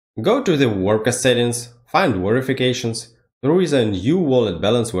Go to the warpcast settings, find verifications. There is a new wallet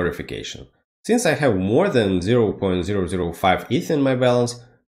balance verification. Since I have more than 0.005 ETH in my balance,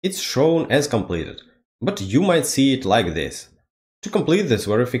 it's shown as completed, but you might see it like this. To complete this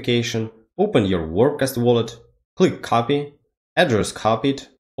verification, open your Warpcast wallet, click Copy, address copied,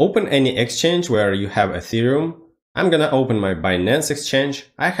 open any exchange where you have Ethereum. I'm gonna open my Binance exchange.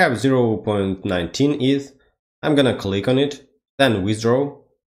 I have 0.19 ETH. I'm gonna click on it, then withdraw.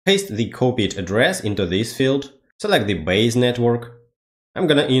 Paste the copied address into this field, select the base network. I'm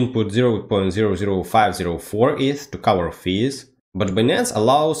gonna input 0.00504 ETH to cover fees, but Binance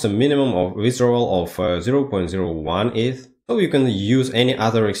allows a minimum of withdrawal of 0.01 ETH, so you can use any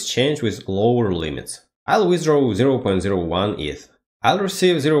other exchange with lower limits. I'll withdraw 0.01 ETH. I'll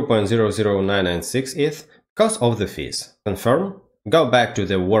receive 0.00996 ETH because of the fees. Confirm, go back to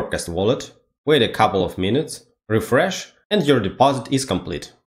the Warpcast wallet, wait a couple of minutes, refresh, and your deposit is complete.